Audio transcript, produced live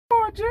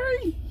right,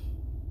 Jerry?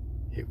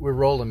 We're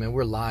rolling, man.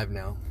 We're live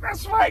now.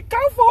 That's right. Go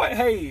for it.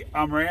 Hey,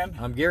 I'm Rand.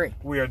 I'm Gary.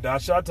 We are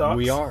Dot Shot Talks.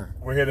 We are.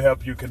 We're here to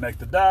help you connect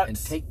the dots. And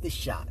take the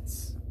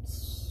shots.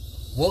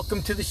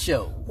 Welcome to the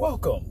show.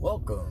 Welcome.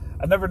 Welcome.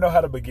 I never know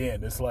how to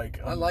begin. It's like...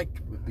 I like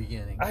the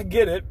beginning. I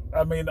get it.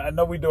 I mean, I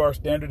know we do our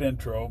standard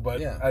intro, but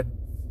yeah.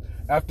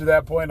 After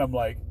that point, I'm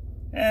like,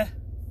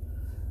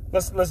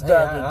 let's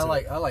dive into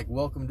it. I like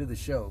welcome to the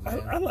show,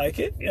 man. I like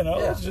it. You know,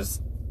 Yeah. it's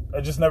just... I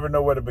just never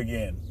know where to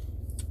begin.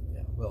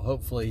 Yeah. Well,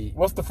 hopefully...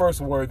 What's the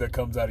first word that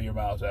comes out of your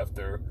mouth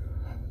after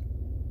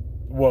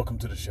welcome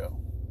to the show?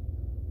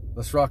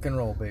 Let's rock and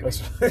roll, baby.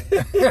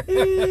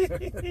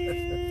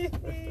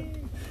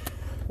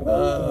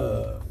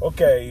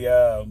 Okay.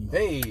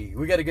 Hey,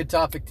 we got a good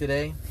topic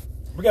today.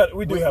 We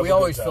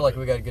always feel like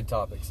we got a good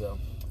topic. So,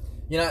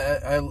 you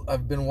know,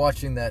 I've been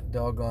watching that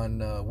doggone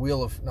not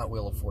Wheel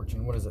of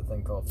Fortune. What is that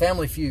thing called?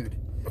 Family Feud.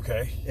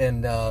 Okay.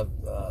 And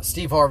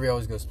Steve Harvey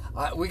always goes,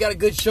 "We got a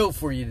good show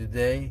for you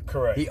today."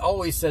 Correct. He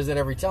always says it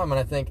every time, and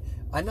I think,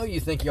 I know you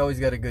think you always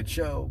got a good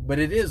show, but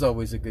it is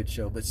always a good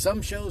show. But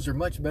some shows are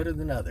much better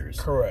than others.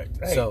 Correct.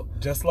 Hey, so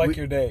just like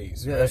your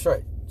days. Yeah, right? that's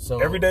right. So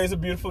every day is a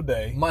beautiful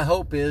day. My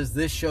hope is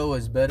this show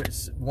is better.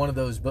 One of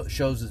those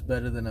shows is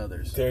better than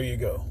others. There you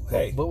go.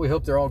 Hey, but we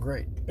hope they're all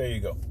great. There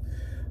you go.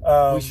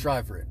 We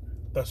strive for it.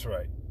 That's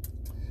right.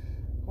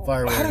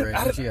 Fire away, Ray.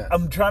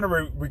 I'm trying to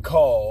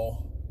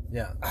recall.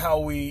 Yeah. How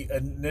we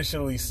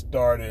initially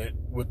started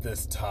with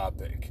this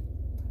topic.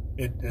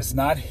 It's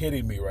not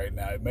hitting me right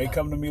now. It may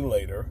come to me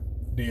later.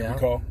 Do you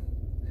recall?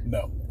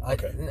 No.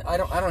 Okay. I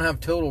don't have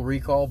total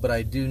recall, but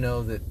I do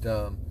know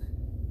that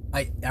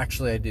I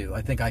do.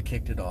 I think I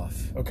kicked it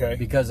off. Okay.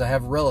 Because I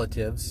have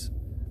relatives.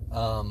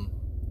 I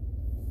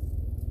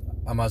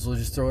might as well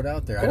just throw it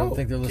out there. Cool. I don't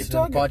think they're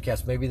listening to the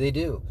podcast. Maybe they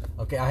do.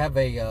 Okay. I have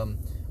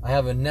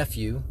a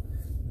nephew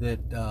that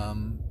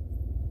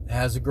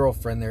has a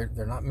girlfriend.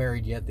 They're not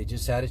married yet. They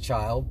just had a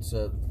child.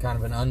 So kind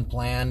of an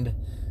unplanned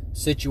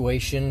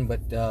situation,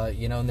 but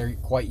and they're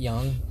quite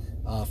young.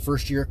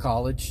 First year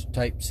college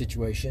type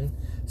situation.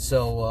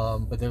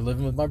 So, but they're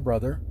living with my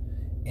brother,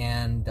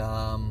 and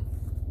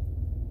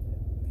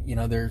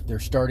they're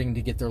starting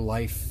to get their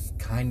life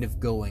kind of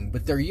going,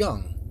 but they're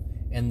young,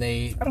 and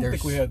I don't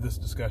think we had this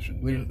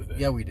discussion. We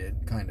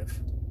did, kind of.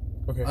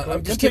 Okay,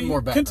 I'm just getting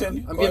more background.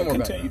 Continue. I'm getting more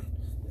background.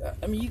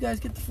 I mean, you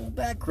guys get the full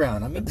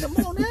background. I mean, come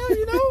on now,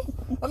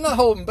 I'm not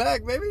holding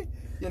back, baby.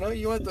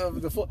 You want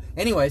the full...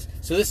 Anyways,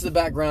 so this is the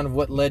background of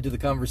what led to the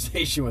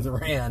conversation with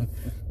Rand.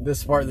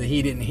 This part that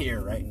he didn't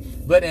hear, right?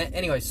 But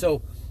anyway, so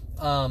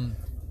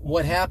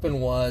what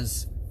happened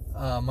was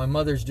my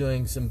mother's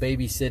doing some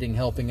babysitting,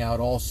 helping out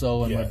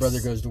also, and my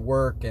brother goes to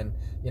work, and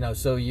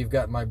so you've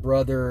got my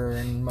brother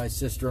and my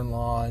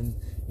sister-in-law, and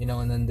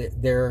and then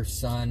their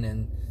son,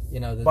 and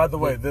By the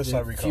way, I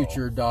recall.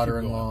 Future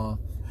daughter-in-law,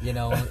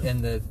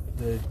 and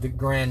the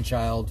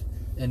grandchild,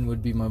 and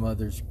would be my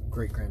mother's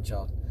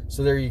great-grandchild.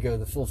 So there you go,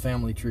 the full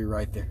family tree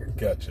right there.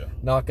 Gotcha.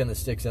 Knocking the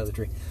sticks out of the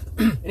tree.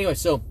 Anyway,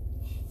 so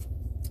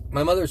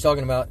my mother was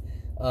talking about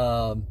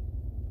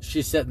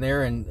she's sitting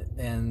there and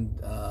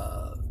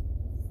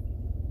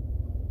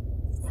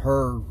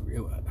her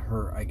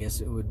I guess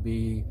it would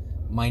be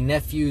my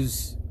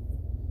nephew's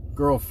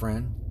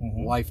girlfriend,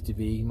 wife to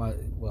be.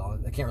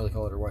 I can't really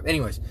call it her wife.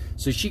 Anyways,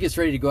 so she gets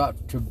ready to go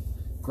out to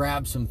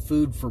grab some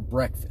food for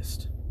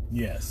breakfast.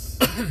 Yes.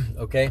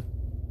 Okay.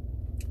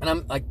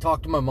 And I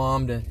talked to my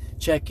mom to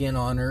check in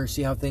on her,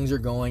 see how things are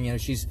going.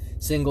 She's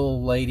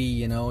single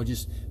lady,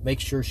 just make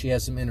sure she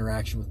has some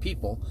interaction with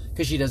people,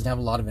 because she doesn't have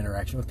a lot of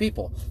interaction with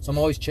people. So I'm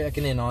always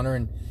checking in on her.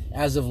 And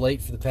as of late,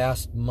 for the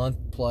past month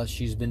plus,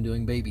 she's been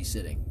doing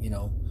babysitting,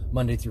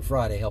 Monday through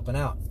Friday, helping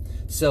out.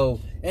 So,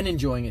 and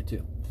enjoying it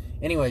too.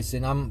 Anyways,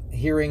 and I'm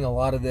hearing a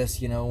lot of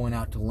this, went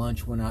out to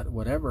lunch, went out,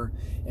 whatever.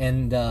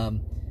 And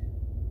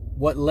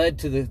what led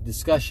to the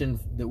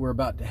discussion that we're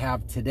about to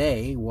have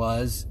today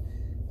was...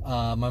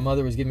 my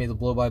mother was giving me the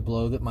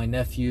blow-by-blow that my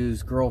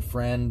nephew's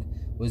girlfriend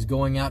was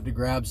going out to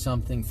grab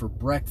something for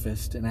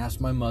breakfast and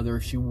asked my mother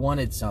if she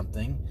wanted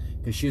something,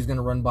 because she was going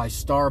to run by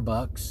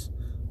Starbucks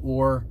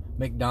or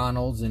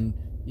McDonald's, and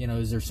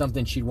is there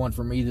something she'd want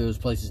from either of those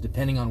places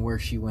depending on where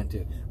she went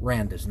to.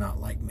 Rand does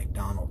not like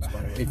McDonald's,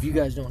 by the way. If you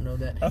guys don't know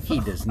that, he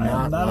does not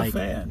I'm not like... a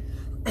fan.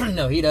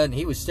 No, he doesn't.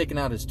 He was sticking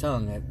out his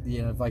tongue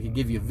if I could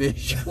give you a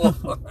visual.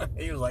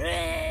 He was like,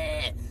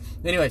 eh.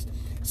 Anyways,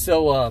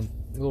 so a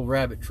little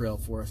rabbit trail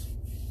for us.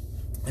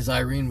 As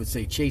Irene would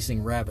say,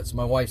 chasing rabbits.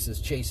 My wife says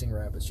chasing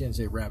rabbits. She didn't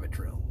say rabbit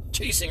trail.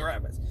 Chasing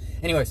rabbits.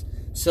 Anyways,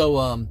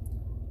 so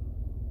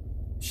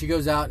she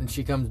goes out and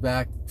she comes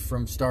back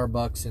from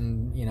Starbucks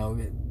and,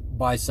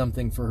 buys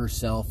something for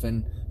herself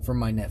and for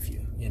my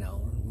nephew.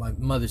 My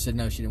mother said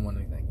no, she didn't want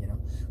anything,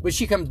 But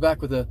she comes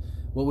back with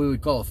what we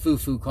would call a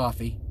foo-foo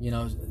coffee,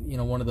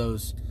 one of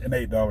those. An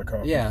 $8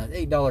 coffee. Yeah,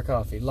 $8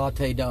 coffee.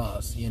 Latte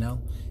Das,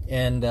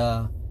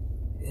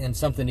 and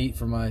something to eat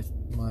for my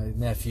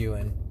nephew,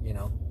 and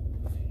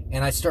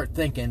and I start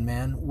thinking,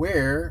 man,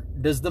 where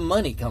does the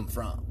money come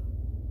from?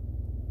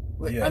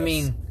 Yes. I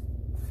mean,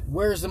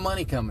 where's the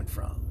money coming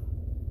from?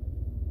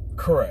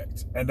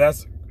 Correct, and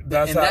that's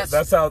This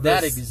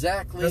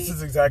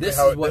is exactly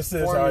how it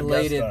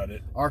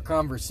started. Our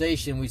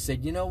conversation. We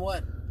said, you know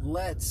what?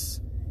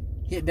 Let's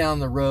hit down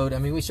the road. I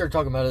mean, we started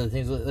talking about other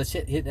things. Let's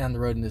hit down the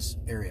road in this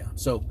area.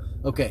 So,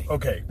 okay.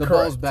 The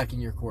ball's back in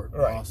your court,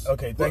 boss. Right.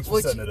 Okay, thanks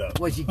for setting it up.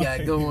 What you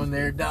got going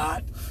there,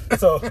 Dot?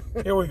 So,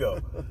 here we go.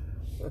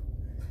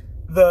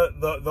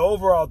 The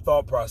overall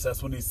thought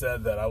process when he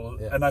said that,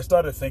 and I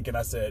started thinking,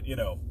 I said, you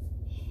know,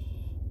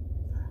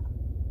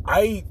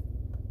 I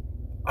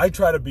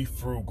try to be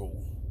frugal.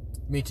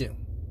 Me too.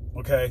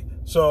 Okay,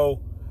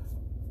 so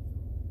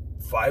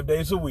 5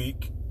 days a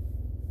week,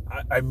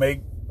 I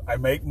make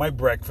my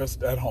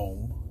breakfast at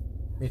home.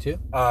 Me too.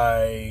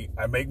 I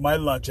make my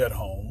lunch at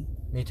home.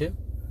 Me too.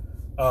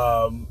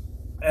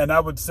 And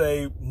I would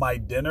say my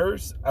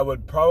dinners, I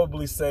would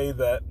say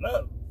that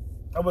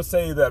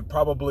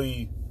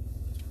probably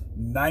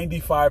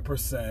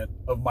 95%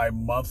 of my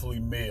monthly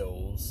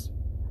meals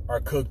are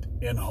cooked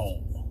in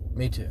home.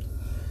 Me too.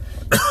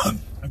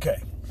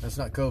 Okay. That's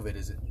not COVID,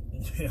 is it?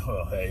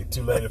 Well, hey,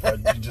 too late if I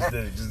just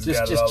did it. Just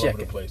got it all over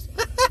the place.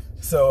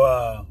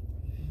 So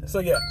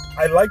yeah,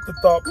 I like the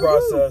thought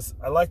process.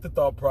 I like the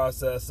thought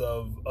process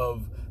of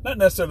not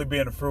necessarily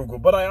being frugal,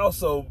 but I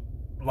also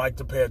like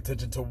to pay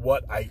attention to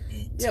what I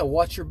eat. Yeah,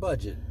 watch your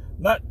budget.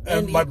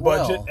 And my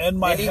budget and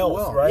my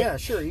health, right? Yeah,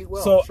 sure, eat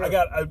well. So sure. I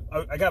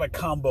got a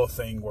combo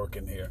thing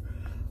working here.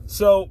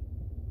 So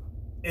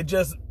it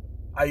just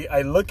I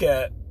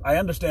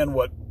understand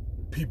what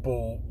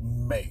people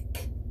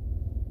make,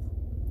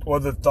 or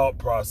the thought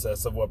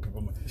process of what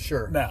people make.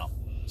 Sure. Now,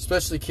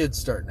 especially kids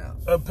starting out.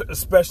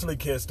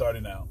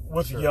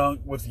 With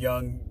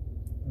young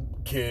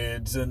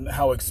kids, and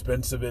how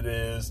expensive it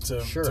is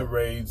to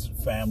raise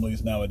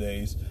families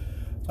nowadays.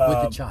 With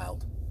a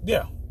child.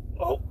 Yeah.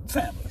 Oh,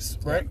 families,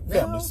 right?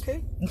 Yeah, Families.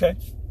 Okay.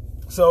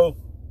 So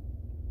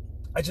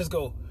I just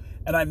go,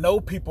 and I know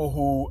people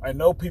who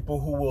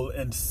will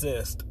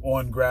insist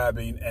on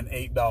grabbing an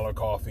 $8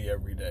 coffee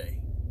every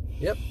day.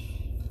 Yep.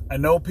 I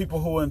know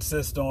people who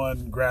insist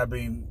on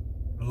grabbing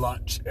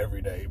lunch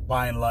every day,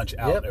 buying lunch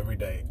out every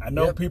day. I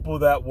know people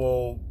that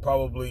will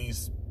probably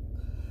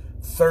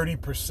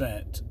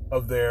 30%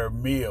 of their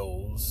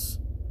meals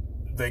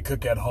they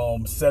cook at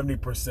home,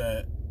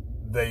 70%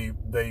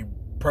 they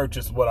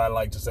purchase, what I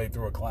like to say,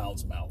 through a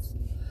clown's mouth.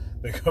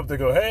 They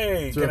go,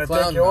 hey, can I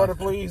take your order,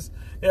 please?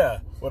 Yeah.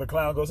 Well, the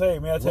clown goes, hey,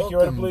 may I take your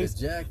order, please?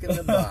 Welcome to Jack in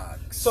the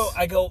Box. So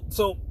I go,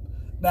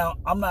 now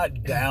I'm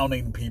not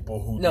downing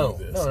people who do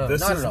this. No,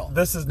 not at all.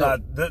 This is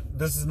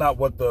not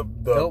what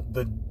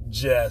the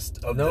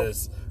gist of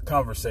this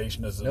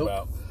conversation is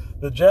about.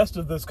 The gist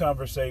of this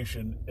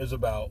conversation is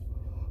about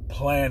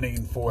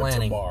planning for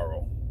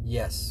tomorrow.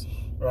 Yes.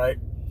 Right?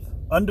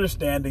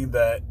 Understanding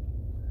that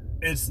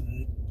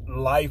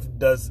life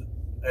doesn't,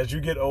 as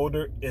you get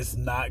older, it's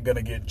not going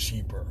to get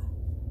cheaper.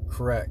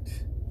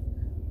 Correct.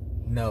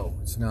 No,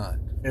 it's not.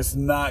 It's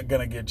not going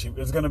to get cheaper.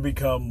 It's going to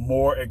become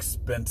more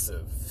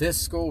expensive.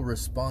 Fiscal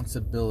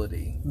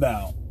responsibility.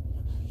 Now,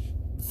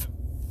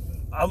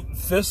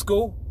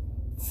 physical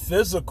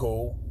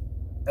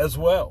as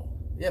well.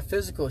 Yeah,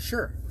 physical,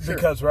 sure.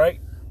 Because,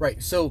 right?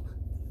 Right. So,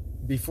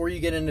 before you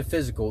get into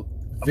physical,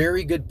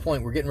 very good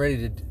point. We're getting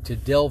ready to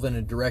delve in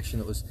a direction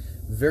that was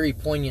very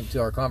poignant to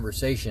our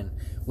conversation,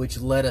 which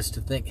led us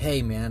to think,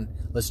 hey, man,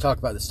 let's talk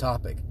about this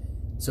topic.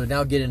 So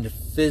now get into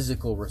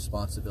physical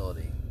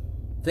responsibility.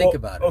 Think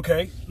about it.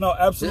 Okay. No,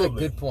 absolutely.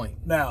 This is a good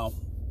point. Now,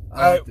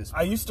 I like this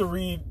I used to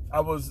read. I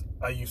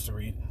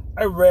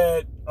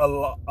read a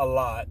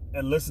lot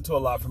and listened to a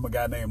lot from a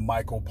guy named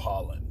Michael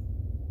Pollan.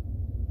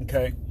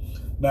 Okay.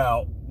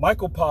 Now,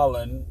 Michael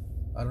Pollan.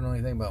 I don't know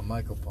anything about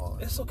Michael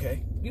Pollan. It's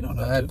okay. You don't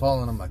know. I had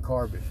Pollan on my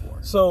car before.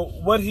 So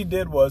what he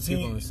did was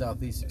people in the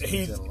Southeast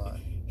said a lot.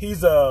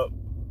 He's a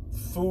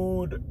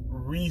food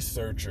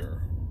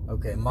researcher.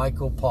 Okay,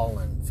 Michael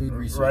Pollan, food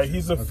researcher. Right,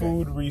 he's a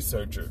food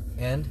researcher.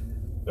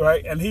 And?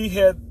 Right, and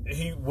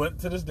he went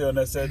to this deal and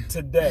they said,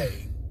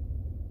 today,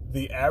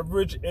 the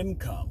average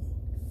income,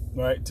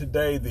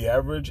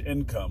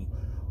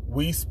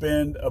 we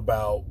spend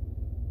about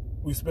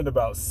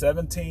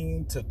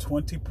 17 to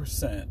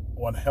 20%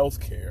 on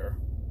healthcare.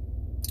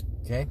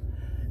 Okay.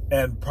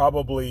 And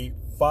probably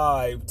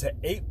 5 to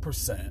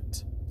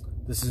 8%.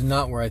 This is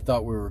not where I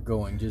thought we were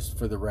going, just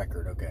for the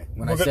record, okay?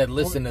 When I said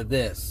listen to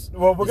this,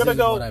 well, we're gonna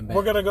go.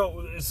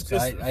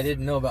 I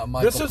didn't know about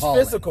Michael Pollan. This is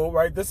physical,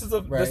 right? This is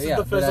the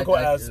physical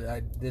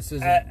this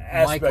is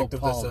aspect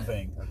of this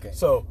thing. Okay.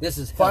 So this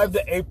is 5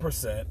 to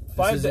 8%.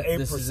 5 to 8%.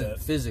 This isn't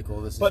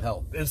physical. This is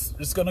health.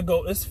 It's gonna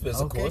go. It's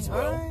physical as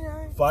well. All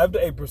right. 5 to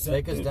 8%.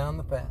 Take us down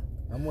the path.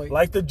 I'm waiting.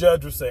 Like the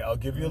judge would say, I'll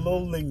give you a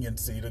little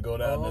leniency to go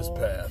down this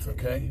path,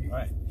 okay? All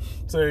right.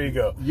 So there you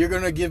go. You're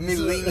going to give me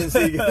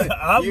leniency.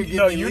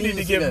 You need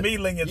to give me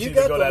leniency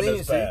to go down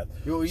this path.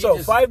 So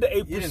 5 to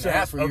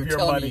 8% of your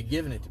money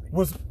giving it to me.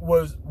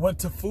 went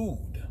to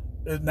food.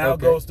 It now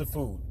goes to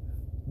food.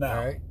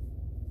 Now,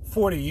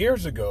 40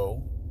 years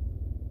ago,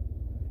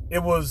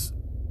 it was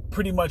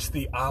pretty much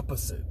the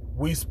opposite.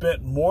 We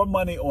spent more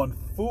money on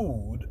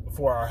food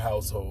for our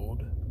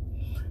household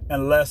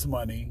and less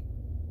money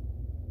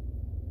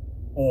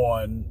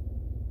on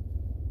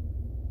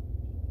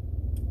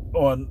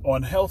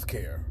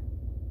healthcare,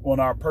 on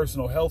our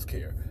personal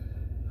healthcare.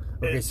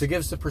 Okay, so give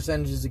us the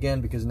percentages again,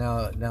 because now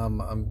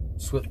I'm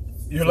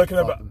You're looking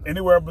at about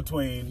anywhere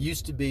between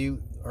used to be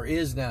or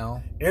is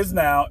now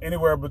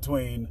anywhere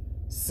between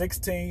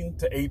 16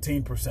 to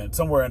 18%,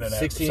 somewhere in that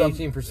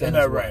 16-18% in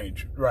that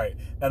range, right?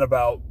 And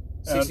about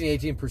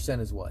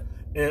 16-18% is what?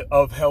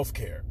 Of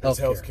healthcare.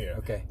 Healthcare.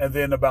 Okay. And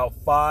then about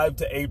 5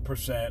 to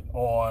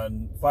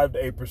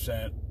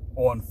 8%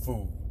 on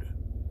food.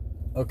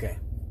 Okay.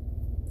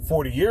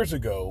 40 years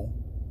ago,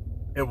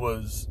 it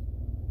was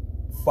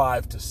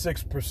 5 to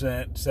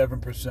 6%,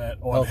 7%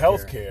 on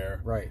healthcare.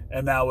 Right.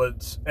 And now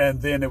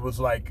then it was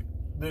like,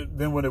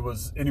 then when it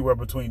was anywhere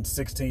between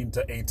 16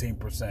 to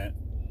 18%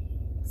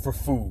 for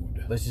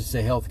food. Let's just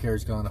say healthcare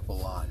has gone up a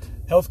lot.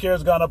 Healthcare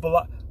has gone up a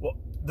lot. Well,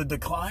 the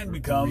decline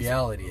becomes the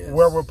reality is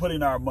where we're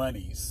putting our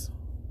monies.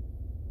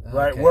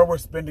 Right? Okay. Where we're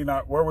spending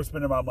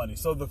our money.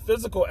 So the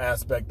physical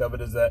aspect of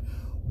it is that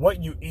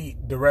what you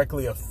eat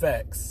directly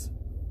affects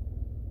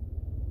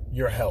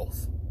your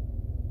health.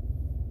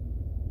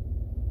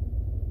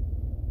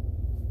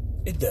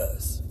 It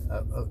does.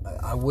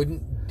 I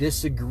wouldn't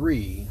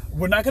disagree.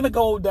 We're not going to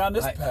go down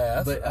this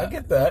path. But I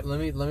get that. Let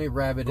me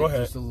rabbit it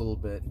just a little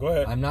bit. Go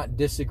ahead. I'm not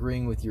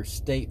disagreeing with your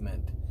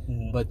statement,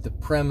 but the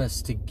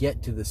premise to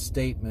get to the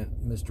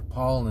statement Mr.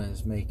 Paulin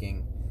is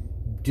making,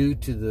 due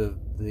to the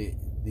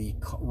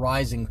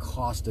rising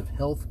cost of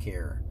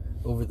healthcare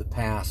over the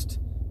past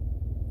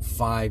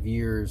 5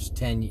 years,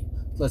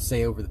 let's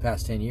say over the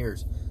past 10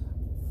 years,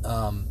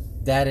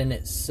 that in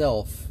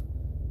itself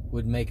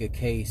would make a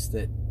case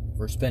that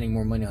we're spending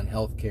more money on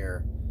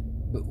healthcare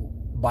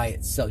by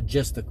itself,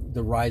 just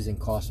the rising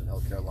cost of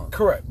healthcare alone.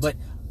 Correct.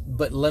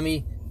 But let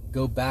me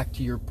go back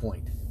to your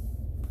point.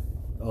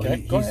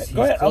 Okay, Go ahead.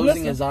 He's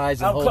closing his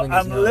eyes and holding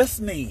his nose. I'm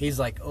listening. He's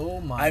like,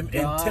 oh my I'm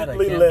God,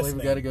 intently I can't listening. believe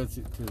we got to go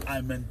through this.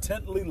 I'm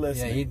intently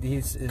listening.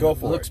 Yeah, go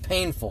for it. Looks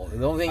painful.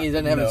 The only thing, he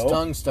doesn't have his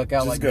tongue stuck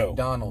out like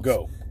McDonald's.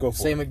 Go for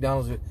Say it.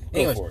 McDonald's.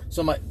 Anyways, go for it.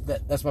 so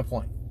that's my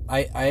point.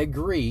 I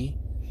agree,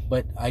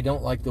 but I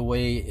don't like the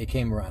way it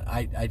came around.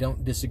 I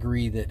don't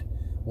disagree that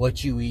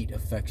what you eat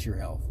affects your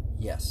health.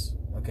 Yes.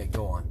 Okay,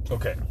 go on.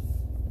 Okay.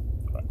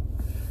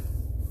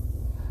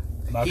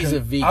 He's a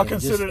vegan. I'll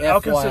consider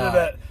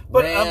that,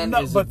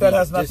 but that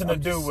has nothing to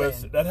do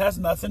with. That has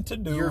nothing to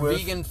do with. You're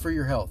vegan for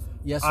your health.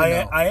 Yes or I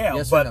no? am,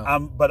 yes but or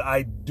no? but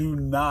I do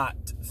not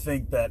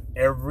think that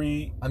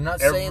I'm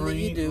not saying that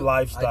you do.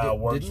 Lifestyle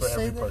works for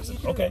every person.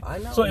 Okay. I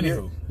know. So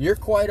anywho, you're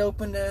quite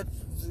open to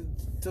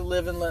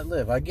live and let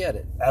live. I get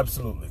it.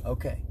 Absolutely.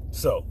 Okay.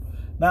 So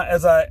now,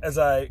 as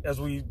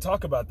we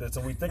talk about this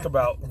and we think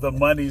about the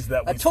monies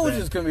that we I told spend,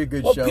 you it's going to be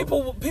a good show.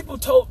 People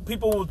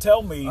will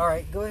tell me, all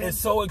right, go ahead. It's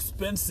so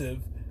expensive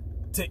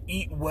to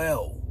eat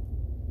well.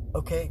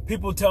 Okay.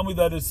 People tell me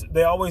that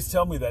they always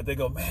tell me that. They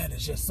go, man,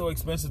 it's just so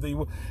expensive to eat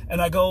well. And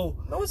I go,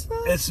 no, it's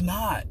not. It's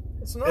not.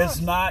 It's not.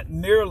 It's not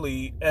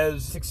nearly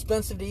as. It's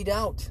expensive to eat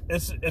out.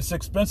 It's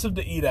expensive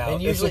to eat out.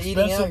 And usually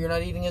eating out, you're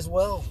not eating as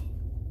well.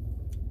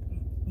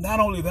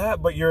 Not only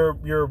that, but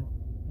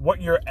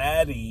what you're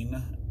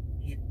adding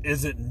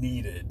isn't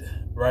needed,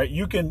 right?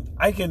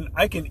 I can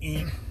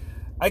eat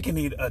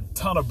a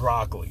ton of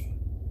broccoli.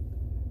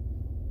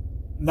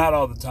 Not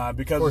all the time,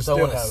 because of course I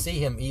want to see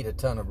him eat a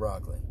ton of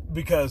broccoli.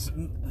 Because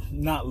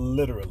not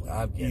literally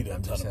eat a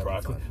ton of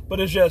broccoli, but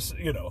it's just,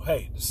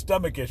 hey,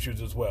 stomach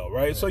issues as well,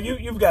 right? Yeah. So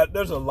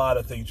there's a lot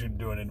of things you're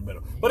doing in the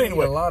middle. But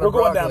anyway, we're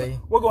going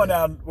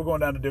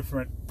down a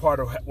different part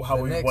of how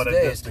we wanted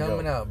this to go.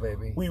 Coming out,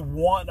 baby. We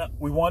want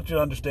you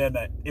to understand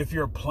that if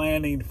you're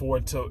planning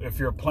for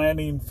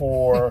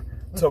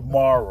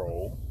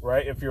tomorrow,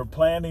 right? If you're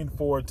planning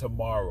for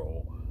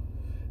tomorrow,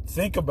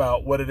 think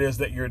about what it is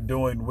that you're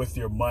doing with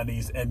your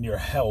monies and your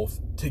health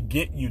to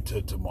get you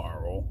to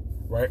tomorrow,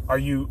 right? Are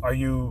you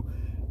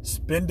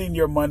spending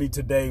your money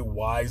today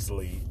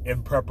wisely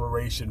in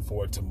preparation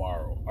for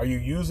tomorrow? Are you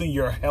using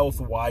your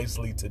health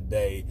wisely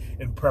today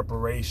in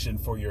preparation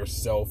for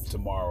yourself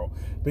tomorrow?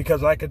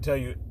 Because I can tell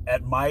you,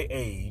 at my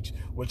age,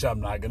 which I'm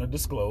not going to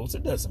disclose,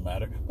 it doesn't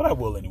matter, but I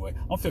will anyway.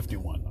 I'm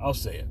 51. I'll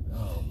say it.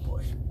 Oh,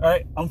 boy. All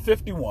right, I'm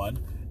 51.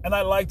 And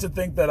I like to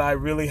think that I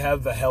really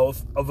have the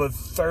health of a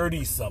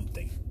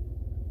 30-something.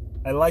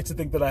 I like to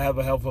think that I have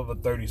the health of a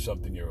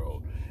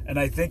 30-something-year-old. And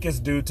I think it's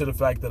due to the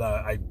fact that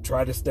I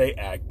try to stay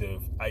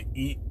active, I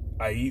eat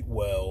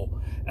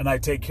well, and I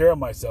take care of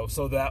myself.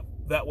 So that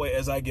way,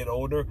 as I get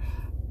older,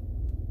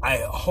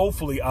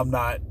 I'm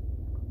not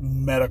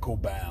medical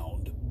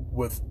bound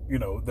with,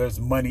 there's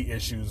money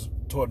issues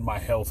toward my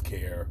health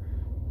care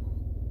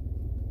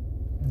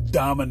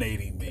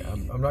dominating me.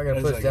 I'm not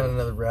going to push down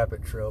another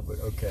rabbit trail, but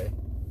okay.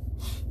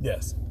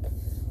 Yes.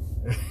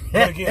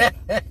 But again,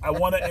 I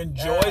want to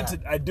enjoy.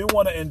 I do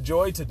want to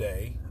enjoy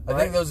today. I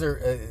think those are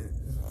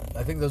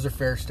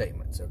fair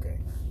statements. Okay.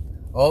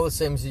 All the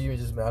same as you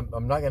just.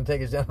 I'm not going to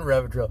take us down a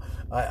rabbit trail.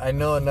 I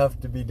know enough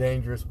to be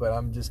dangerous, but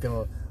I'm just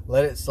going to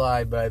let it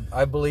slide. But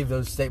I believe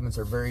those statements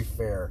are very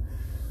fair,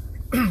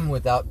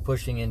 without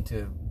pushing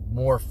into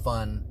more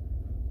fun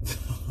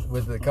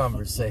with the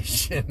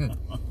conversation.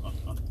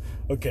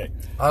 Okay.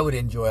 I would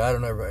enjoy it. I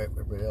don't know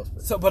everybody else.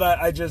 But. So, but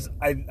I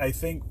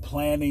think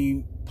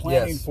planning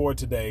Yes. for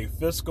today,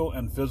 fiscal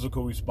and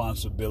physical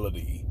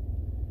responsibility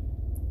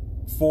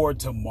for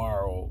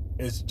tomorrow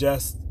is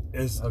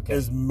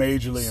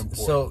majorly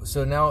important.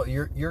 So now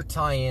your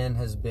tie-in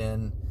has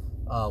been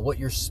what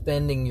you're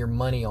spending your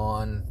money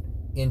on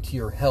into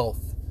your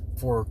health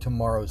for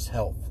tomorrow's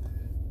health.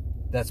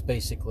 That's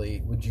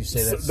basically, would you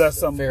say that's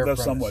fair?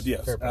 That's somewhat,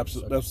 yes,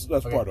 absolutely. Okay.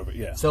 That's part of it,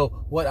 yeah. So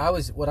what I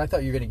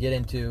thought you were going to get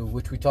into,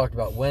 which we talked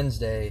about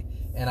Wednesday,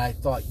 and I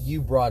thought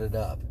you brought it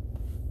up.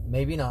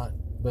 Maybe not,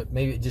 but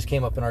maybe it just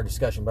came up in our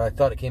discussion. But I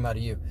thought it came out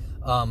of you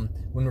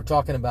when we're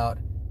talking about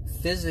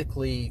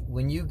physically.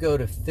 When you go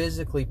to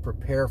physically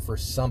prepare for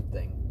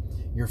something,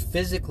 you're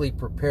physically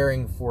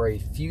preparing for a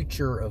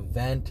future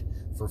event,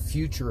 for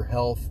future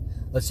health.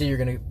 Let's say you're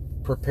going to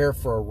prepare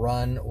for a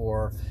run,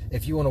 or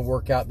if you want to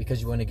work out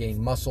because you want to gain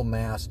muscle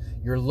mass,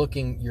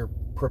 you're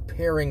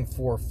preparing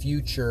for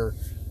future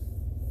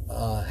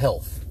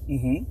health.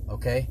 Mm-hmm.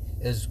 Okay,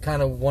 is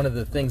kind of one of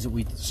the things that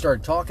we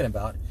started talking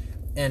about,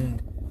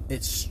 and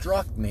it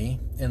struck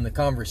me in the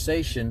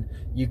conversation.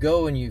 You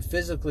go and you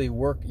physically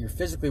work. You're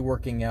physically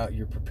working out.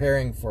 You're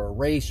preparing for a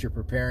race. You're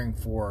preparing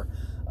for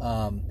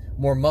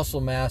more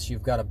muscle mass.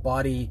 You've got a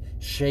body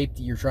shape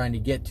that you're trying to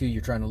get to.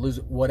 You're trying to lose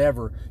it,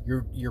 whatever.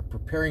 You're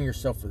preparing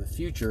yourself for the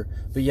future.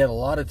 But yet a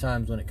lot of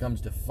times when it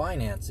comes to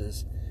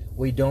finances,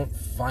 we don't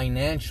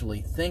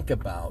financially think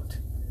about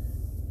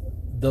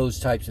those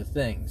types of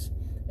things.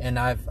 And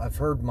I've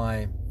heard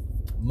my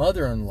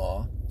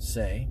mother-in-law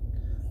say,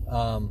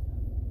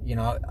 you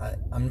know,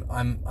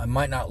 I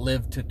might not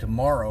live to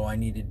tomorrow. I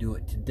need to do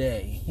it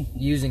today,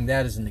 using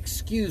that as an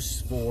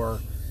excuse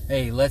for,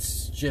 hey,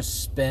 let's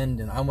just spend,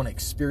 and I want to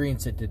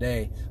experience it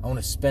today. I want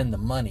to spend the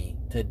money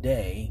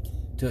today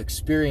to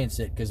experience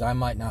it because I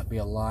might not be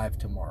alive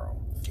tomorrow.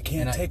 You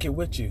can't take it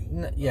with you.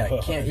 Yeah, you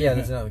can't. Yeah,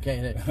 that's another.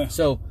 Can't.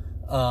 So,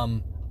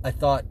 I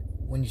thought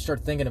when you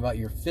start thinking about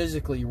you're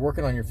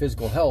working on your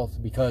physical health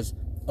because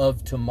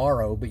of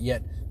tomorrow, but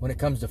yet when it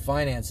comes to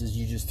finances,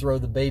 you just throw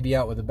the baby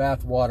out with the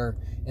bathwater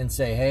and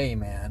say, hey,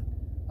 man,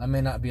 I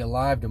may not be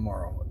alive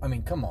tomorrow. I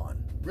mean, come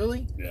on,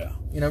 really? Yeah.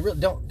 You know, really,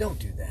 don't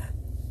do that.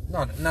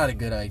 Not a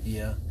good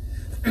idea.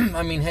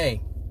 I mean,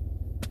 hey,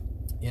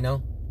 you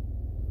know,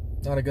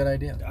 not a good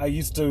idea. I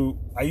used to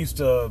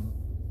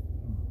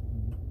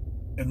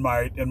in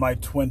my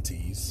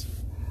 20s,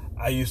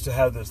 I used to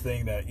have this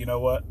thing that, you know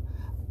what?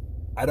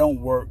 I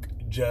don't work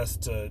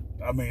just to,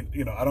 I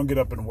don't get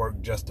up and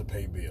work just to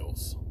pay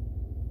bills.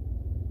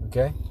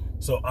 Okay.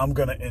 So I'm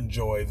going to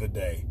enjoy the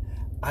day.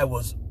 I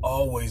was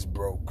always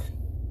broke.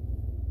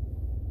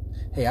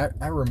 Hey,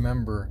 I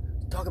remember,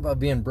 talk about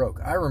being broke.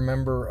 I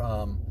remember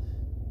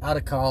out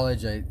of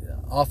college,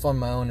 off on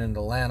my own in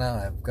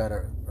Atlanta. I've got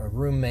a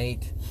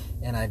roommate,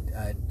 and I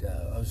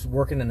was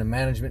working in a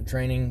management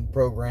training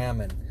program,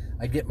 and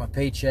I'd get my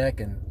paycheck,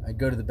 and I'd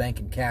go to the bank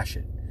and cash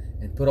it,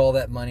 and put all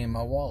that money in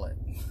my wallet.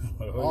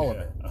 All of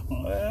it.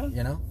 Yeah.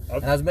 You know?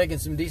 And I was making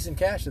some decent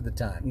cash at the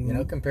time, Mm-hmm. you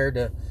know, compared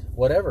to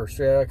whatever,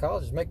 straight out of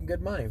college, just making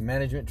good money.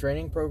 Management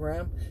training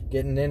program,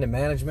 getting into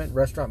management,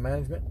 restaurant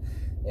management.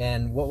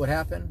 And what would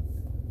happen?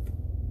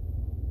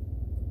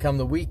 Come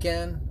the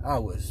weekend, I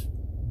was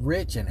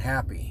rich and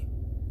happy.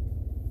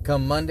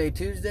 Come Monday,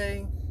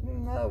 Tuesday,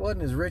 I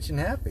wasn't as rich and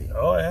happy.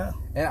 Oh, yeah.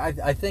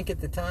 And I think at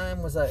the time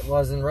I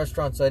was in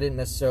restaurants, so I didn't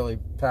necessarily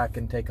pack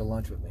and take a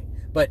lunch with me.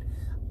 But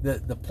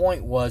the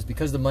point was,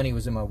 because the money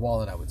was in my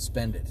wallet, I would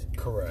spend it.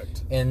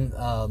 Correct. And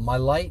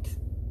my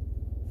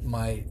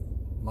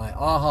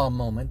aha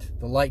moment,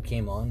 the light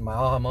came on. My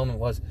aha moment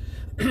was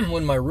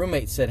when my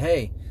roommate said,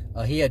 hey,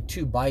 he had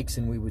 2 bikes,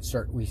 and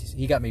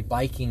he got me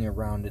biking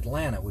around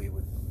Atlanta. We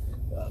would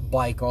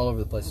bike all over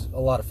the place. A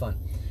lot of fun.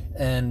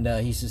 And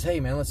he says, hey,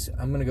 man,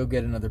 I'm going to go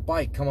get another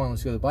bike. Come on,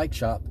 let's go to the bike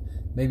shop.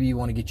 Maybe you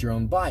want to get your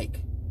own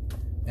bike.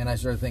 And I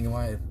started thinking,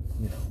 well, I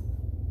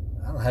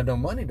don't have no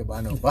money to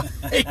buy no bike.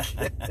 He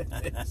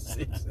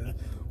says,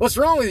 what's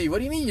wrong with you? What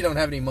do you mean you don't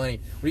have any money?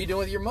 What are you doing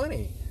with your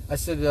money? I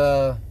said,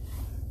 I'm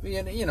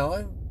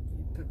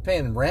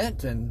paying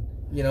rent and,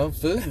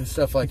 food and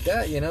stuff like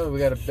that. We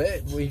got to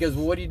pay. He goes,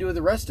 well, what do you do with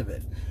the rest of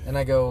it? And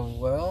I go,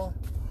 well,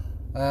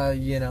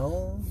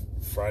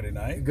 Friday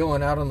night,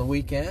 going out on the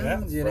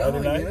weekends,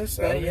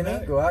 Friday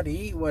night, go out to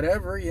eat,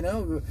 whatever,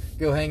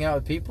 go hang out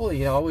with people,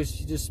 always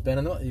just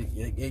spending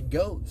it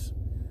goes,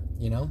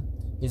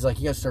 He's like,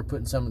 you got to start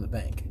putting some in the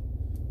bank.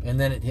 And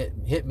then it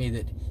hit me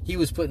that he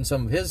was putting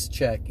some of his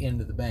check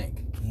into the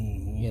bank,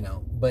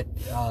 But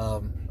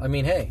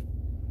hey,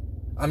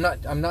 I'm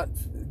not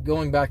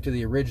going back to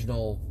the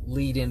original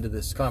lead into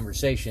this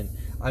conversation.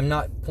 I'm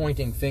not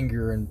pointing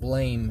finger and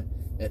blame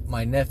at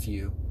my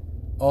nephew.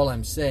 All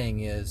I'm saying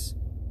is,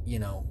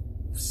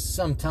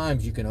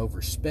 sometimes you can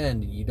overspend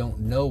and you don't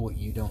know what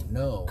you don't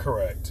know.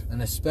 Correct.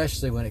 And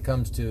especially when it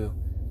comes to,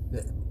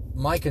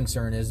 my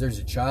concern is there's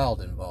a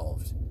child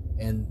involved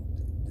and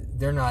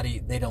they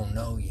don't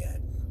know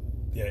yet.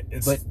 Yeah,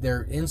 but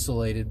they're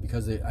insulated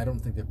because I don't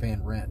think they're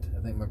paying rent.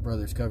 I think my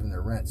brother's covering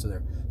their rent, so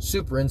they're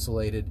super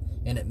insulated,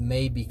 and it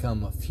may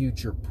become a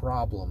future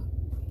problem.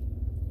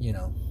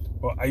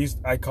 Well,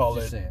 I call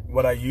it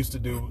what I used to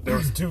do. There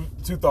was two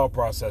thought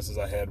processes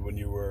I had when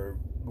you were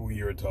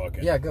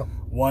talking. Yeah, go.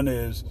 One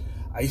is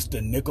I used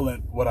to nickel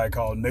and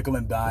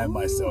dime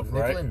myself,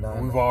 right? Nickel and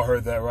dime. We've all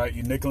heard that, right?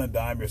 You nickel and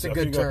dime yourself.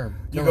 It's a good term.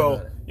 You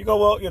go,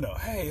 well,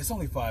 hey, it's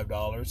only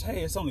 $5.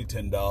 Hey, it's only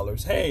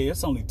 $10. Hey,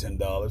 it's only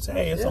 $10.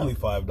 Hey, it's only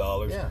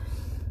 $5. Yeah.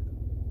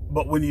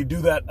 But when you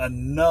do that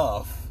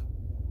enough,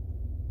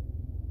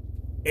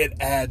 it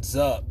adds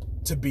up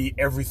to be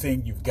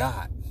everything you've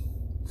got.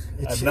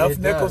 Enough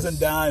nickels and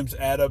dimes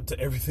add up to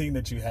everything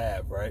that you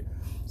have, right?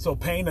 So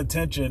paying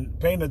attention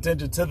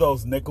to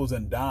those nickels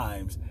and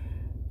dimes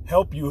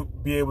help you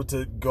be able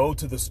to go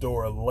to the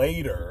store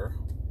later,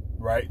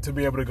 right? To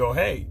be able to go,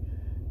 hey,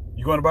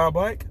 you going to buy a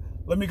bike?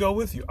 Let me go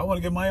with you. I want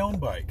to get my own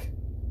bike.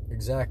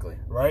 Exactly.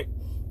 Right?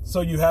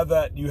 So you have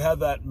that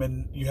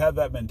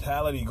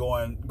mentality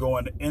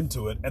going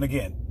into it. And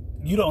again,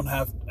 you don't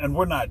have, and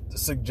we're not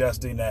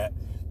suggesting that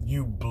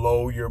you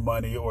blow your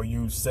money or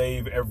you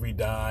save every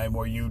dime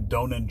or you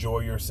don't enjoy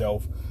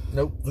yourself.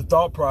 Nope. The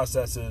thought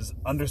process is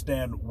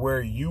understand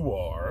where you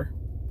are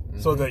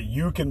so that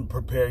you can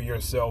prepare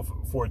yourself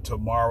for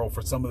tomorrow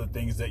for some of the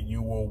things that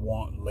you will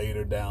want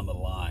later down the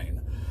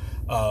line.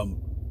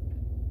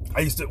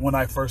 When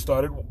I first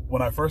started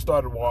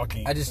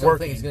walking, I just don't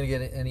think it's going to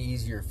get any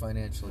easier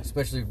financially,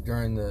 especially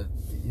during the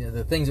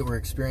things that we're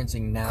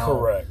experiencing now.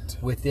 Correct.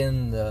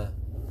 Within the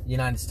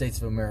United States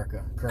of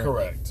America currently.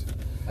 Correct.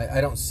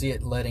 I don't see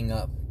it letting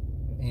up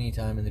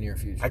anytime in the near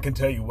future. I can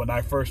tell you, when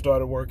I first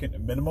started working, the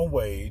minimum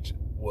wage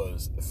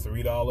was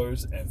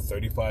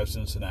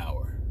 $3.35 an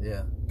hour.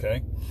 Yeah.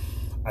 Okay.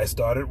 I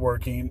started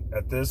working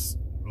at this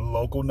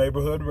local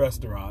neighborhood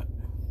restaurant,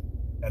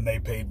 and they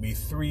paid me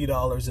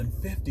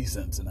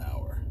 $3.50 an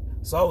hour.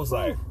 So I was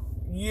like,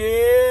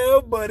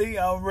 yeah, buddy,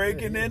 I'm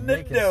raking in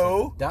the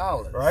dough.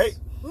 Dollars. Right?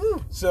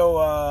 Woo.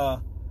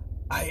 So,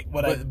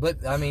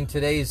 but I mean,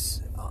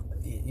 today's,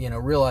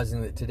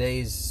 realizing that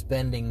today's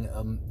spending,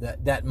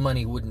 that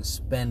money wouldn't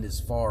spend as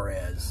far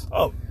as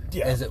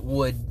as it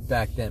would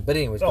back then. But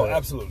anyways, go ahead.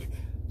 Absolutely.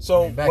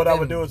 So what I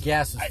would do is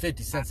gas was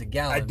 50 cents a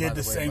gallon. I did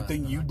the same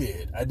thing you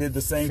did.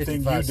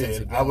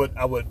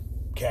 I would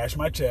cash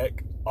my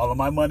check. All of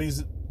my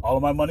money's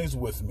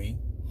with me,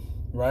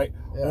 right?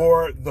 Yeah.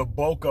 Or the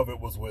bulk of it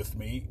was with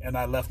me, and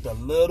I left a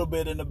little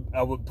bit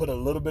I would put a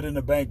little bit in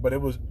the bank, but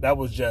that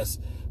was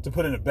just to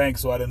put in the bank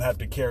so I didn't have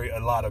to carry a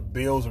lot of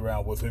bills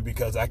around with me,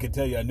 because I could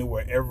tell you I knew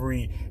where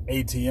every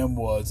ATM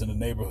was in the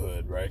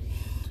neighborhood, right?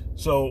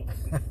 So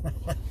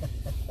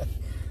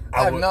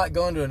I've not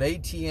gone to an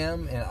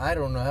ATM, and I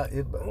don't know how.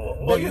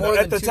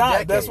 At the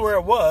time, that's where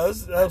it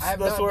was. That's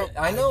where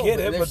I know. I get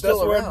it, but that's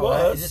where it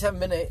was. I just haven't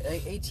been to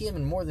an ATM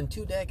in more than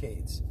 2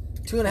 decades.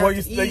 2.5 Well,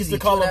 they used to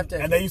call them,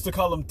 and they used to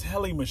call them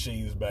telly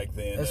machines back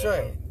then. That's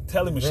right.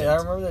 Telly machines. I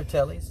remember their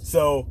tellies.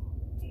 So,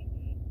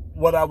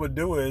 what I would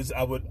do is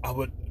I would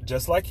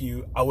just like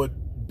you. I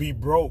would be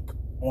broke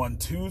on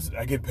Tuesday.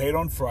 I get paid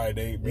on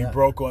Friday. Be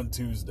broke on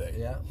Tuesday.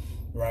 Yeah.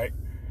 Right.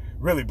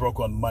 Really broke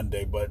on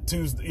Monday, but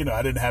Tuesday,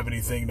 I didn't have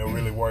anything to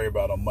really worry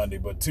about on Monday.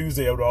 But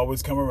Tuesday, I would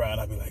always come around.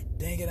 I'd be like,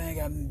 dang it, I ain't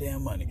got any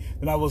damn money.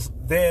 And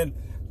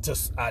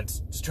I'd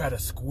try to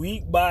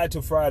squeak by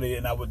to Friday,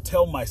 and I would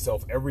tell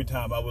myself every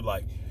time, I would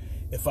like,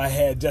 if I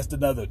had just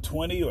another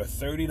 $20 or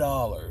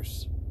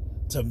 $30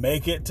 to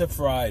make it to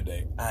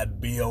Friday,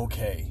 I'd be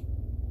okay.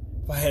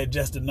 If I had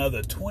just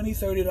another $20,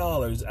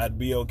 $30, I'd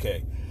be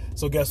okay.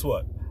 So guess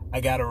what?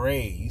 I got a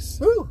raise.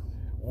 Woo!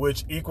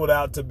 Which equaled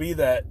out to be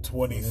that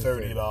 $20,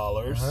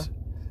 $30.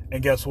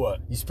 And guess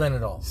what? You spent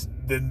it all.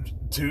 Then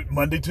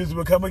Monday, Tuesday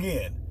would come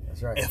again.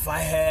 That's right. If I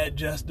had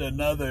just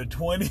another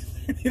 $20,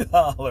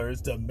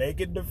 $30 to make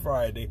it to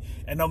Friday,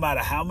 and no matter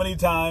how many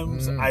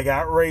times I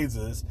got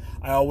raises,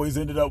 I always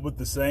ended up with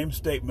the same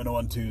statement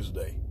on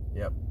Tuesday.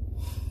 Yep.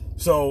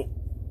 So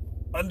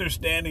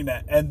understanding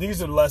that, and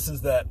these are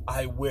lessons that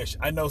I wish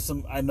I know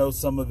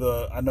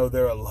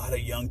there are a lot of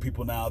young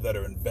people now that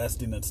are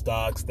investing in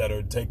stocks, that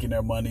are taking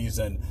their monies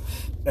and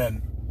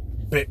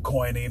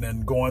Bitcoining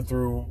and going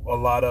through a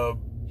lot of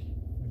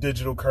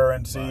digital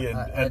currency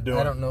and doing.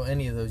 I don't know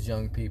any of those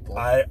young people.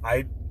 I've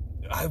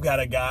got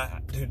a guy.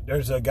 Dude,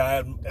 there's a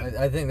guy.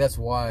 I think that's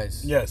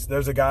wise. Yes,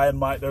 there's a guy in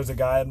my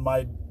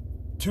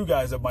 2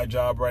 guys at my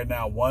job right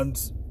now.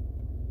 One's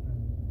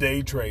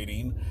day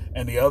trading,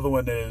 and the other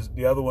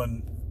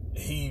one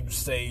he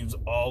saves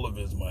all of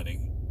his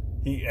money.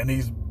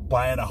 He's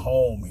buying a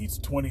home. He's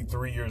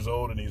 23 years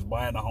old, and he's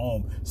buying a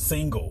home,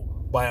 single,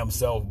 by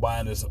himself,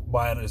 buying his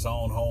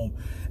own home.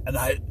 And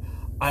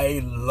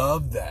I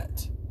love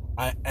that.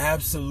 I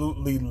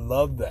absolutely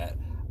love that.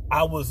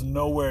 I was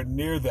nowhere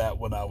near that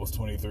when I was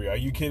 23. Are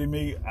you kidding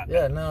me?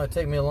 No, it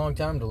took me a long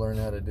time to learn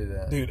how to do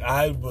that. Dude,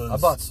 I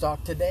bought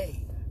stock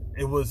today.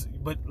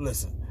 But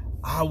listen,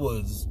 I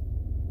was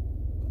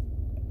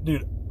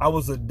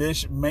a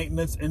dish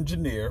maintenance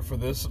engineer for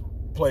this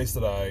place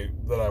that I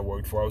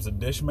worked for. I was a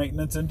dish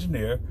maintenance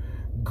engineer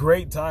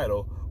Great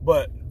title,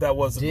 but that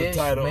wasn't the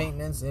title. Dish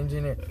maintenance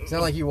engineer.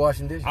 Sound like you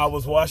washing dishes. I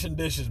was washing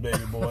dishes,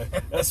 baby boy.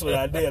 That's what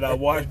I did. I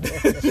washed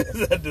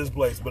dishes at this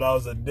place, but I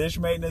was a dish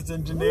maintenance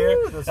engineer.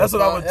 Ooh, that's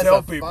what I would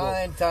tell people.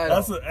 Fine title.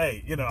 That's what,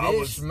 hey, you know,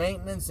 dish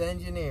maintenance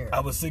engineer. I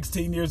was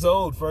 16 years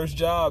old, first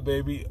job,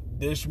 baby.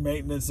 Dish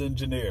maintenance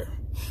engineer.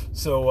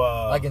 So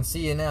I can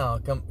see you now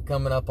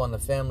coming up on the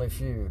Family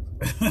Feud.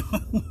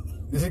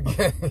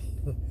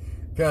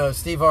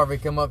 Steve Harvey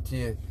come up to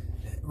you.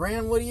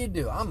 Rand, what do you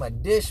do? I'm a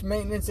dish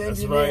maintenance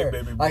engineer. That's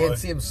right, baby boy. I can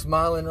see him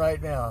smiling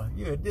right now.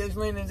 You a dish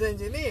maintenance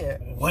engineer?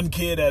 One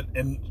kid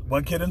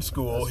in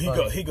school,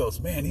 he goes,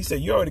 man, he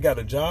said, you already got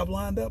a job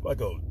lined up? I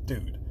go,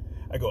 dude.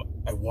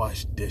 I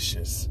wash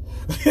dishes.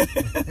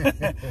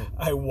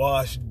 I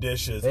wash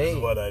dishes is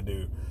what I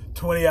do.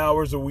 20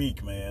 hours a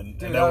week, man.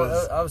 Dude, and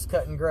I was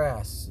cutting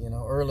grass,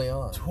 early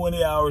on.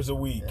 20 hours a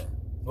week. Yeah.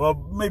 Well,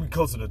 maybe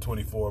closer to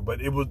 24, but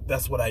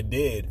that's what I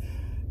did.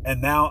 And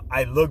now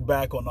I look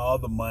back on all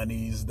the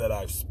monies that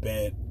I've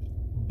spent,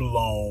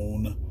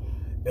 blown.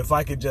 If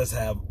I could just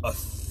have a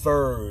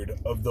third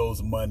of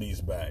those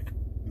monies back,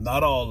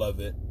 not all of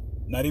it,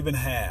 not even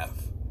half,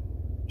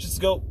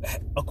 just go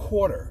a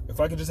quarter. If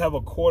I could just have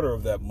a quarter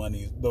of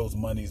those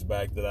monies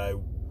back that I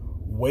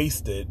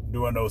wasted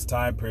during those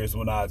time periods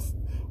when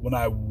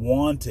I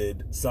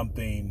wanted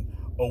something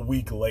a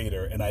week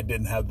later and I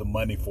didn't have the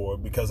money for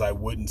it because I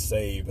wouldn't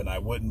save and I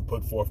wouldn't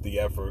put forth the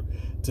effort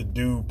to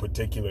do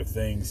particular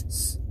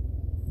things.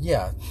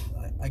 Yeah,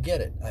 I get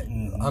it.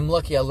 I'm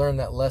lucky I learned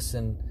that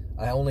lesson.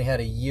 I only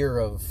had a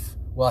year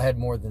I had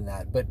more than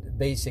that, but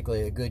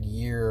basically a good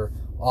year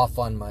off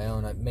on my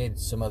own. I made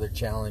some other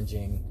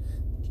challenging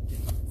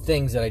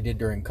things that I did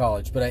during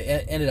college, but I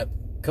ended up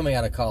coming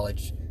out of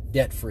college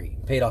debt-free,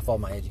 paid off all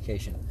my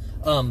education.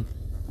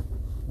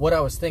 What I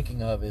was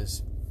thinking of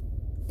is,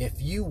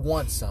 if you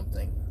want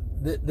something,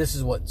 this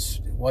is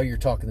while you're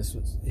talking, this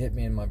hit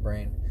me in my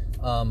brain.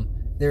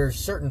 There are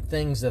certain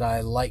things that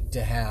I like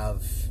to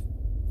have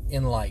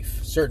in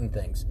life, certain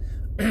things.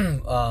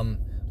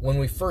 When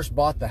we first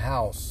bought the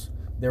house,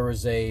 there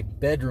was a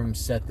bedroom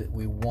set that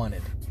we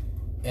wanted.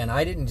 And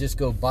I didn't just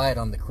go buy it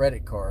on the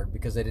credit card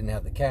because I didn't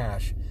have the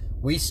cash.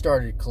 We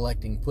started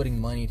collecting, putting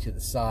money to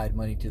the side,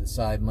 money to the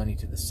side, money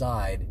to the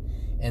side.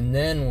 And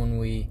then when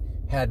we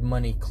had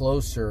money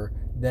closer,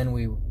 then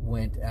we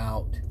went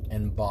out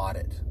and bought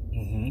it.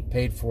 Mm-hmm.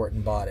 Paid for it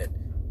and bought it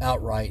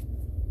outright,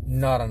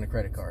 not on a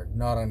credit card,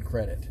 not on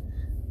credit.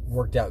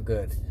 Worked out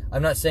good.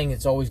 I'm not saying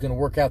it's always going to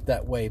work out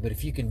that way, but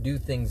if you can do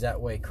things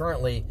that way,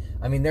 currently,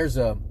 I mean, there's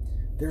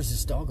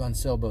this doggone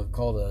sailboat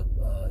called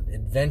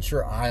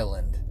Adventure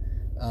Island.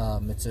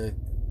 It's a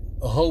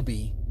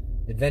Hobie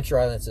Adventure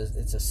Island.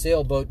 It's a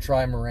sailboat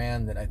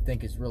trimaran that I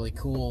think is really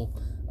cool.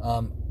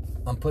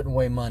 I'm putting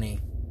away money.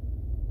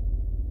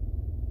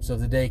 So if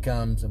the day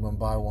comes, I'm going to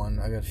buy one.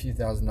 I got a few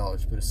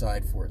 $1,000s put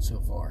aside for it so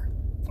far.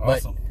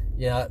 Awesome.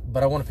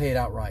 But I want to pay it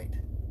outright.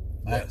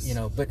 Yes.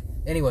 But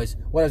anyways,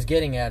 what I was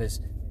getting at is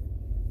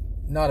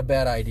not a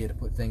bad idea to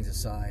put things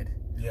aside.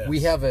 Yes. We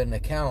have an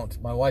account.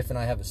 My wife and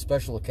I have a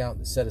special account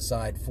that's set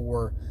aside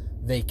for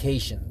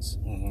vacations.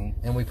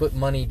 Mm-hmm. And we put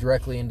money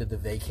directly into the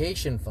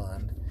vacation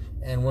fund.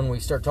 And when we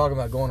start talking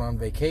about going on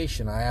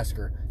vacation, I ask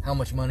her, how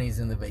much money is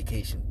in the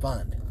vacation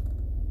fund?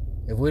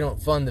 If we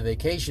don't fund the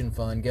vacation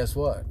fund, guess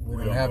what?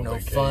 We don't have no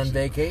fun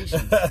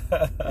vacations.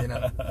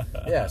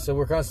 Yeah, so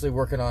we're constantly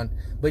working on,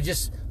 but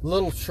just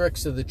little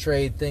tricks of the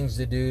trade, things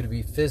to do to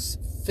be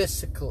fiscally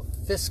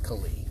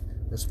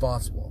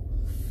responsible,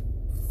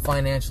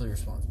 financially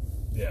responsible.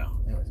 Yeah.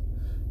 Anyways.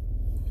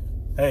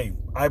 Hey,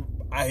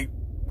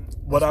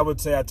 what I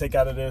would say I take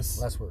out of this.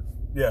 Last word.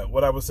 Yeah,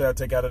 what I would say I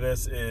take out of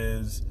this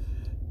is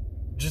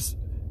just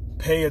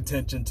pay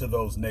attention to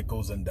those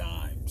nickels and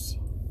dimes.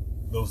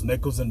 Those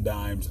nickels and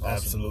dimes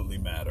absolutely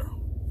matter.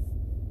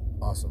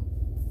 Awesome.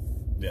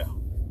 Yeah.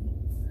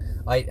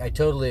 I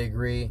totally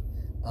agree.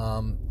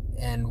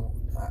 And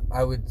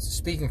I would,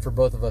 speaking for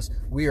both of us,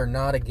 we are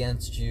not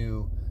against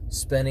you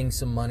spending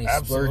some money,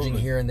 splurging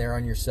here and there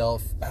on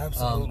yourself.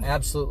 Absolutely.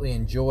 Absolutely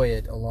enjoy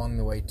it along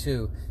the way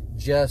too.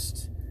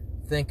 Just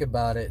think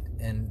about it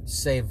and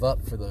save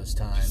up for those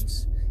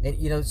times.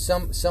 And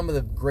some of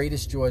the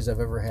greatest joys I've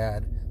ever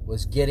had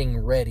was getting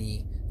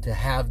ready to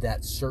have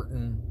that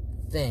certain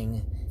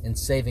thing and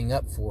saving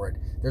up for it.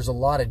 There's a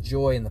lot of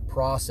joy in the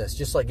process,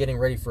 just like getting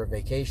ready for a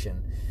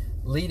vacation.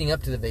 Leading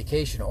up to the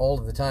vacation, all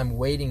of the time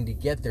waiting to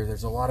get there,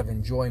 there's a lot of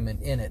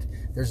enjoyment in it.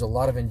 There's a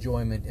lot of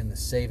enjoyment in the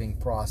saving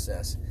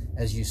process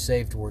as you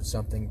save towards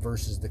something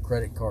versus the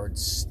credit card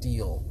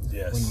steal.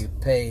 Yes. When you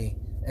pay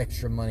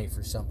extra money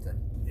for something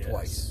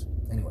twice.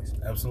 Anyways.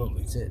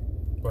 Absolutely. That's it.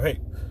 Well, hey,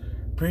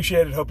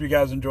 appreciate it. Hope you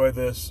guys enjoyed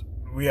this.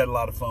 We had a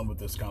lot of fun with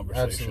this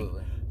conversation.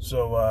 Absolutely.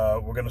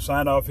 So we're going to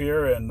sign off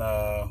here, and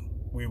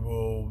we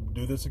will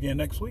do this again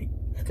next week.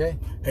 Okay.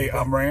 Hey,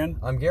 I'm Rand.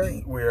 I'm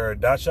Gary. We're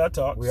Dot Shot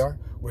Talks. We are.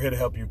 We're here to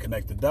help you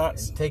connect the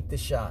dots. And take the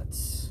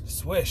shots.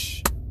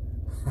 Swish.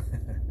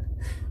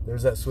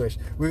 There's that swish.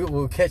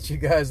 We'll catch you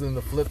guys on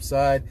the flip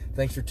side.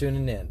 Thanks for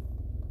tuning in.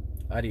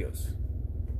 Adios.